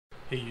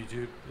Hey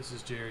YouTube, this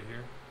is Jerry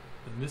here.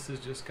 The missus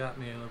just got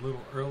me a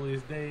little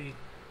earliest day.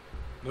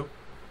 Nope.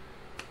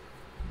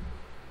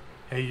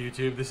 Hey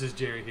YouTube, this is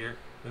Jerry here.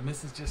 The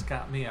missus just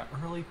got me an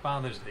early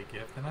Father's Day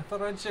gift, and I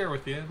thought I'd share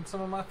with you some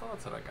of my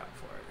thoughts that I got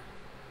for it.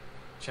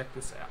 Check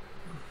this out.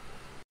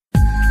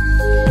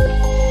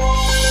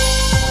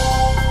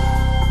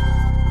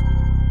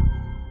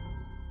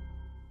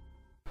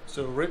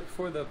 So right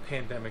before the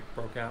pandemic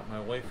broke out, my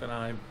wife and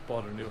I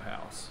bought a new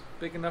house.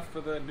 Big enough for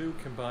the new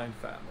combined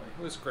family.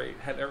 It was great.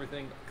 Had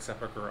everything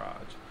except a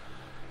garage.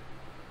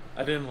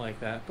 I didn't like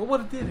that. But what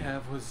it did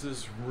have was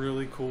this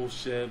really cool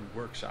shed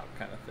workshop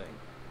kind of thing.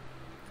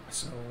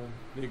 So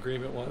the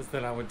agreement was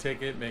that I would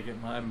take it, make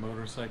it my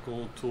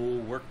motorcycle tool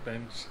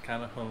workbench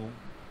kind of home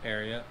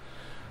area.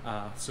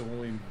 So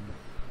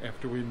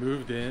after we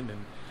moved in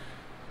and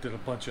did a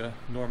bunch of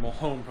normal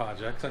home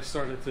projects, I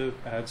started to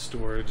add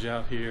storage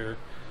out here.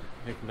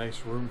 Make a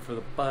nice room for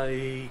the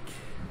bike.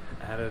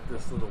 Added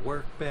this little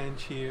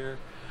workbench here.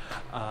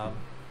 I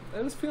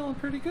was feeling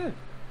pretty good.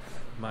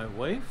 My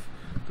wife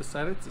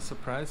decided to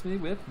surprise me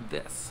with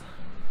this.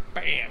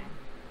 Bam!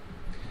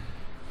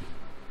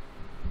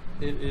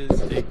 It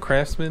is a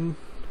Craftsman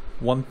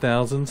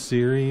 1000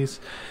 series.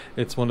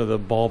 It's one of the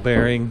ball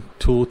bearing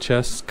tool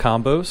chest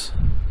combos.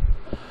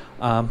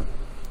 To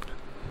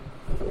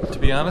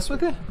be honest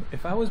with you,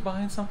 if I was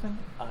buying something,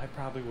 I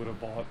probably would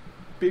have bought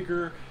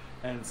bigger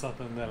and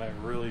something that I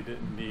really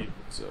didn't need.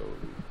 So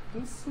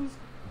this is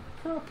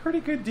a pretty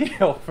good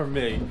deal for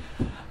me.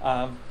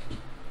 I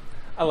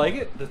like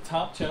it. The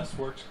top chest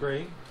works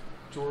great.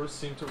 Drawers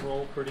seem to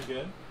roll pretty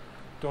good.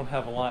 Don't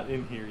have a lot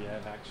in here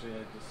yet, actually.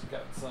 I just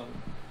got some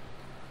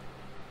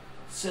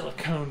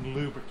silicone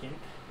lubricant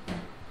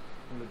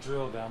and the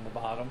drill down the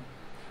bottom.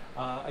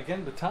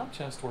 Again, the top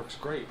chest works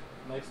great.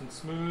 Nice and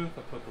smooth.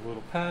 I put the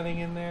little padding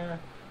in there.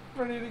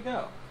 Ready to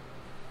go.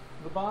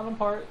 The bottom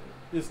part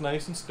is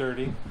nice and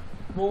sturdy.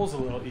 Rolls a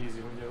little easy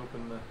when you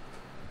open the...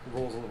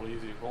 Rolls a little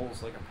easy. It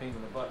rolls like a pain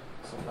in the butt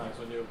sometimes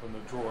when you open the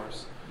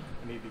drawers.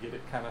 You need to get it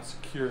kind of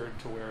secured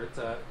to where it's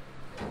at.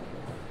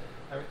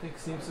 Everything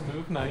seems to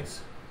move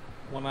nice.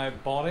 When I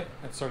bought it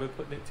and started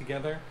putting it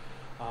together,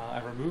 I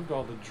removed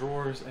all the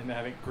drawers and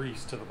added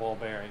grease to the ball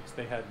bearings.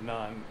 They had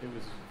none. It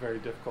was very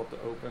difficult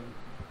to open.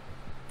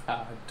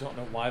 I don't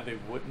know why they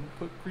wouldn't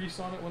put grease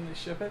on it when they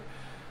ship it.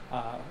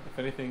 If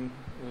anything,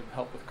 it would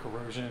help with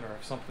corrosion or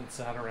if something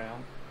sat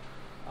around.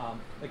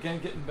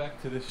 Again, getting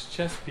back to this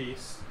chest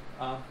piece,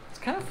 it's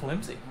kind of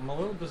flimsy. I'm a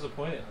little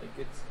disappointed.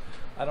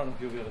 I don't know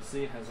if you'll be able to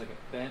see, it has like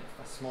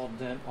a small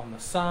dent on the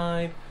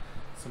side.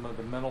 Some of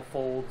the metal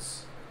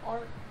folds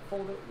aren't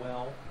folded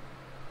well.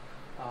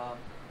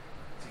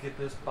 To get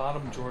this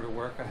bottom drawer to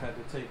work, I had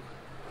to take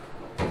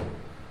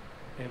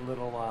a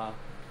little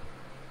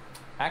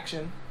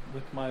action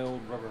with my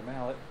old rubber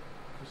mallet,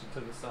 push it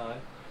to the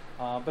side.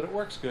 But it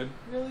works good.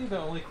 Really, the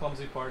only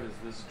clumsy part is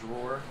this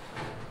drawer.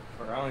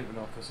 Or I don't even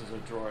know if this is a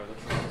drawer.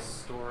 This is a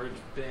storage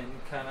bin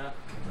kind of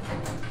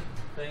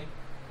thing.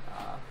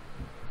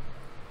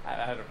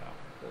 I don't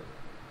know.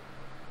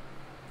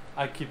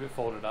 I keep it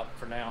folded up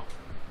for now.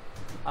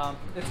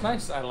 It's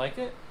nice. I like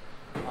it.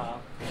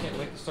 Can't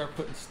wait to start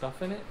putting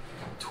stuff in it.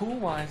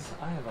 Tool-wise,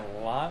 I have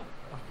a lot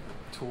of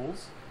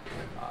tools,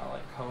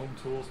 like home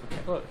tools.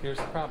 Look, here's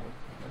the problem.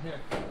 Right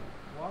here.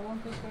 Why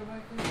won't this go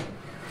back in?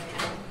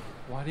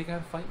 Why do you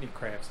gotta fight me,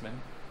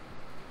 Craftsman?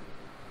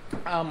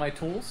 My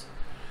tools.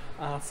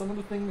 Some of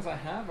the things I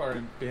have are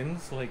in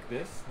bins like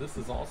this. This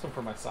is also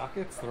for my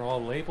sockets. They're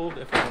all labeled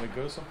if I want to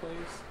go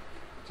someplace.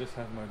 Just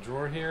have my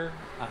drawer here.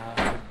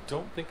 I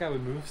don't think I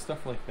would move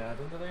stuff like that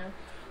into there.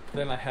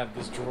 Then I have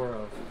this drawer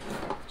of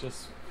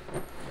just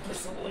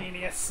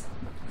miscellaneous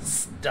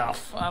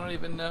stuff. I don't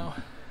even know.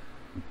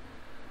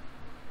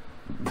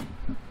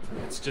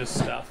 It's just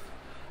stuff.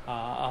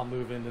 I'll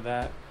move into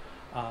that.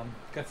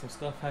 Got some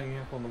stuff hanging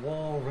up on the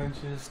wall,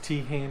 wrenches,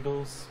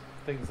 T-handles,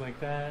 things like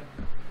that.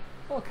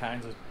 All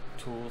kinds of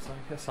tools.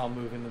 I guess I'll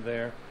move into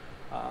there.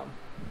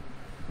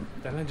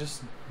 Then I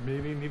just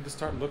maybe need to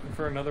start looking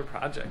for another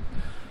project.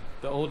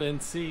 The old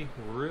NC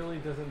really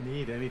doesn't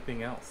need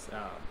anything else.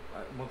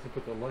 Once I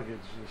put the luggage,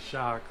 the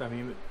shock, I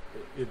mean,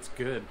 it's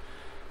good.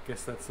 I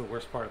guess that's the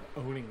worst part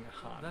of owning a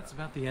Honda. That's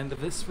about the end of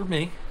this for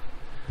me.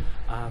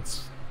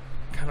 It's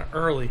kind of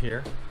early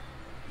here.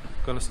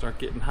 Gonna start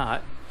getting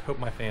hot. Hope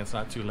my fan's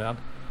not too loud.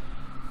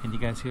 Can you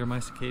guys hear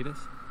my cicadas?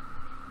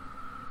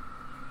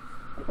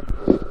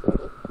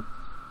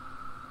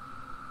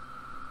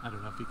 I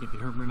don't know if you can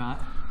hear them or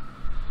not.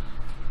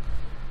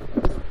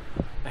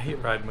 I hate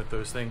riding with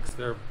those things.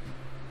 They're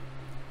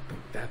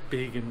that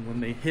big, and when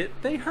they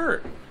hit, they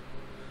hurt.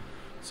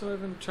 So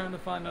I've been trying to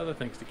find other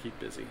things to keep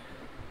busy.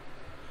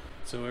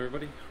 So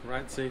everybody,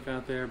 ride safe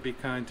out there, be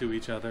kind to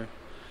each other,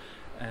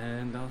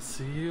 and I'll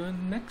see you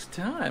next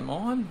time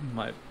on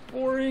my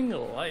Boring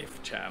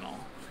Life channel.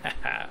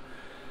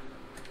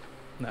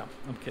 No,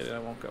 I'm kidding, I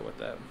won't go with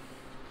that.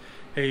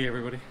 Hey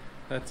everybody,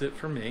 that's it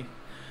for me.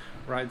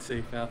 Ride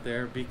safe out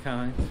there, be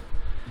kind,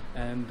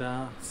 and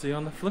see you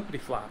on the flippity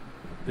flop,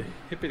 the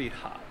hippity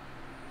hop,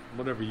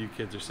 whatever you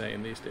kids are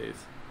saying these days.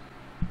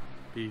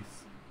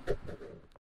 Peace.